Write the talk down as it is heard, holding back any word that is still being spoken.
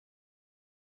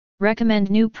Recommend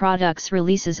new products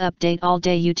releases update all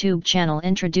day YouTube channel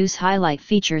introduce highlight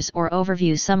features or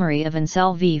overview summary of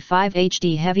ANCEL V5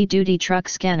 HD Heavy Duty Truck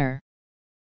Scanner.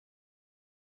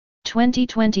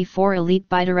 2024 Elite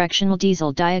Bidirectional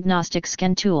Diesel Diagnostic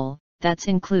Scantool, that's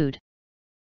include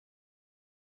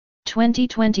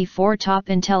 2024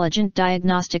 Top Intelligent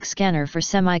Diagnostic Scanner for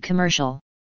Semi-Commercial.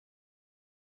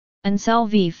 ANCEL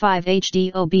V5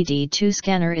 HD OBD2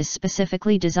 scanner is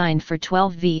specifically designed for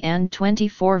 12V and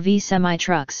 24V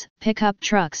semi-trucks, pickup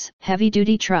trucks,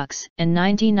 heavy-duty trucks, and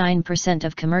 99%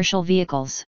 of commercial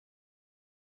vehicles.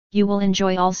 You will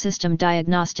enjoy all-system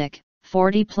diagnostic,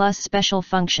 40+ special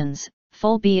functions,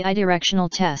 full bidirectional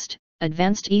test,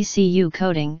 advanced ECU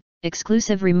coding,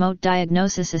 exclusive remote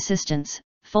diagnosis assistance,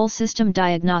 full system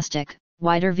diagnostic,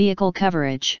 wider vehicle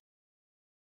coverage.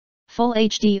 Full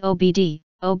HD OBD,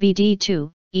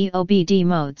 OBD2, EOBD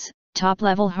modes,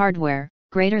 top-level hardware,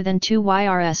 greater than 2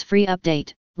 YRS free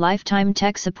update, lifetime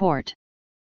tech support.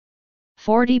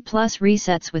 40+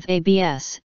 resets with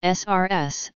ABS,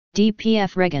 SRS,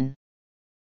 DPF Regen.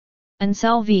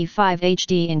 ANCEL V5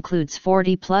 HD includes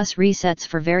 40+ resets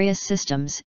for various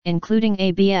systems, including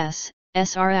ABS,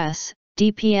 SRS,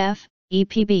 DPF,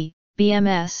 EPB,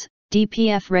 BMS,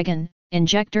 DPF Regen,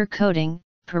 injector coding,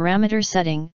 parameter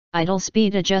setting, idle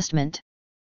speed adjustment,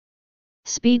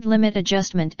 speed limit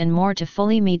adjustment and more to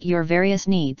fully meet your various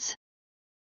needs.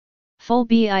 Full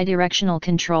bidirectional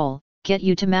control, get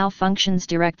you to malfunctions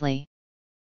directly.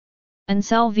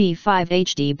 ANCEL V5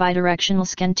 HD Bidirectional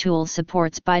Scantool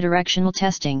supports bidirectional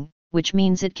testing, which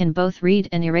means it can both read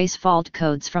and erase fault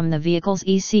codes from the vehicle's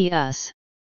ECUs.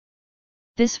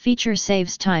 This feature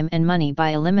saves time and money by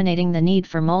eliminating the need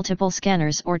for multiple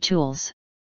scanners or tools.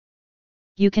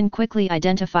 You can quickly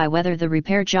identify whether the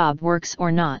repair job works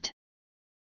or not.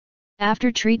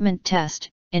 After treatment test,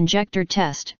 injector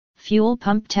test, fuel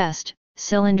pump test,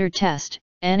 cylinder test,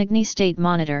 anagni state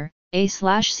monitor,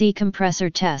 A/C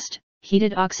compressor test,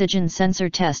 heated oxygen sensor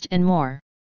test and more.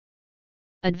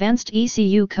 Advanced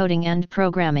ECU coding and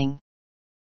programming.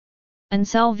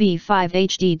 ANCEL V5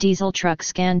 HD Diesel Truck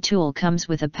Scan Tool comes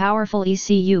with a powerful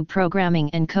ECU programming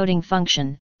and coding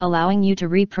function, allowing you to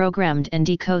reprogram and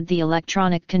decode the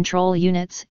electronic control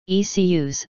units,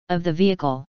 ECUs, of the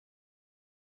vehicle.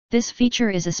 This feature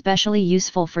is especially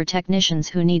useful for technicians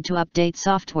who need to update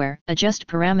software, adjust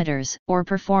parameters, or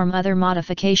perform other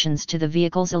modifications to the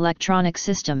vehicle's electronic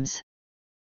systems.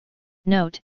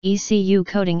 Note: ECU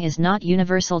coding is not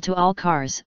universal to all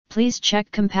cars, please check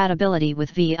compatibility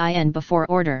with VIN before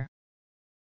order.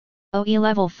 OE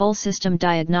Level Full System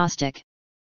Diagnostic.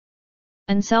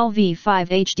 ANCEL V5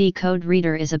 HD Code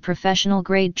Reader is a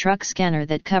professional-grade truck scanner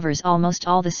that covers almost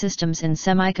all the systems in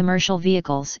semi-commercial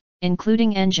vehicles,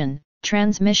 including engine,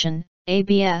 transmission,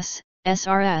 ABS,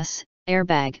 SRS,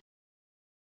 airbag,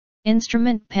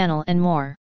 instrument panel and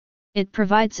more. It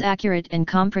provides accurate and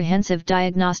comprehensive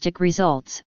diagnostic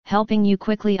results, helping you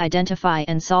quickly identify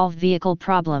and solve vehicle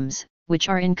problems, which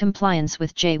are in compliance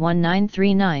with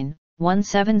J1939,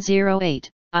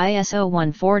 1708, ISO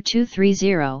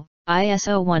 14230,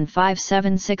 ISO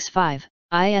 15765,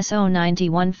 ISO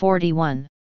 9141,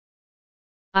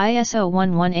 ISO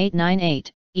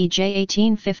 11898, EJ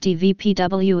 1850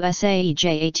 VPWSA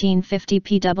EJ 1850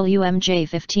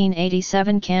 PWMJ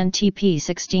 1587 CAN TP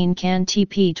 16 CAN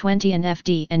TP 20 and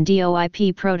FD and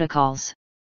DOIP protocols.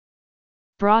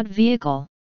 Broad vehicle.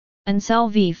 ANCEL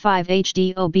V5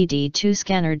 HD OBD2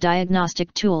 scanner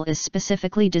diagnostic tool is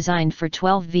specifically designed for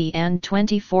 12V and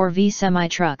 24V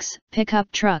semi-trucks, pickup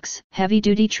trucks,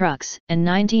 heavy-duty trucks, and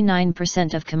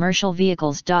 99% of commercial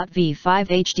vehicles. V5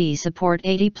 HD support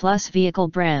 80+ vehicle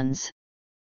brands.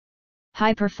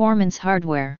 High-performance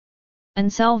hardware.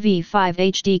 ANCEL V5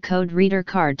 HD Code Reader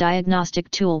Car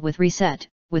Diagnostic Tool with Reset,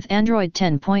 with Android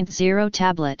 10.0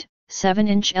 tablet,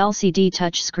 7-inch LCD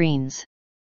touch screens.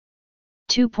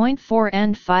 2.4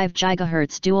 and 5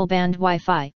 GHz dual-band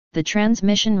Wi-Fi, the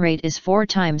transmission rate is 4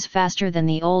 times faster than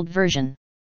the old version.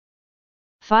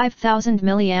 5000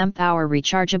 mAh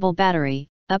rechargeable battery,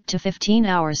 up to 15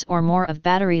 hours or more of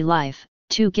battery life,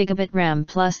 2 GB RAM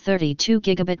plus 32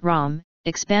 GB ROM,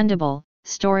 expandable,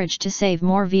 storage to save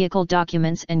more vehicle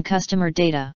documents and customer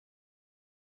data.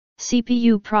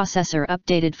 CPU processor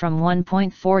updated from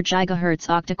 1.4 GHz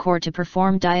octa-core to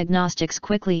perform diagnostics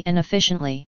quickly and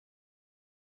efficiently.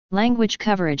 Language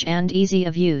coverage and easy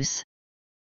of use.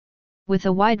 With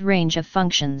a wide range of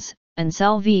functions,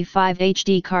 ANCEL V5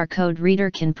 HD Car Code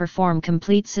Reader can perform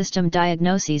complete system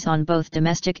diagnoses on both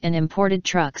domestic and imported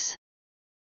trucks.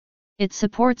 It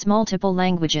supports multiple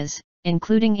languages,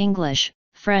 including English,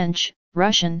 French,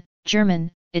 Russian,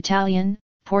 German, Italian,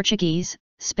 Portuguese,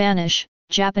 Spanish,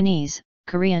 Japanese,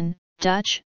 Korean,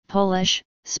 Dutch, Polish,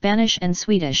 Spanish and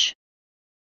Swedish,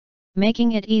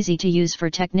 making it easy to use for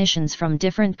technicians from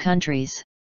different countries.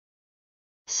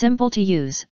 Simple to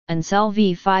use, ANCEL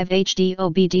V5 HD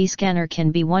OBD scanner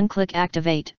can be one-click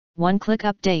activate, one-click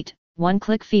update,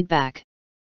 one-click feedback.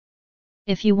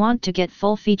 If you want to get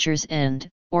full features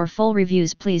or full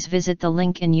reviews, please visit the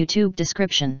link in YouTube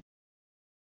description.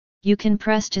 You can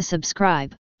press to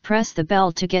subscribe, press the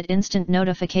bell to get instant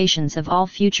notifications of all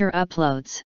future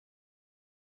uploads.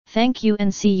 Thank you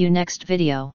and see you next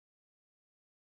video.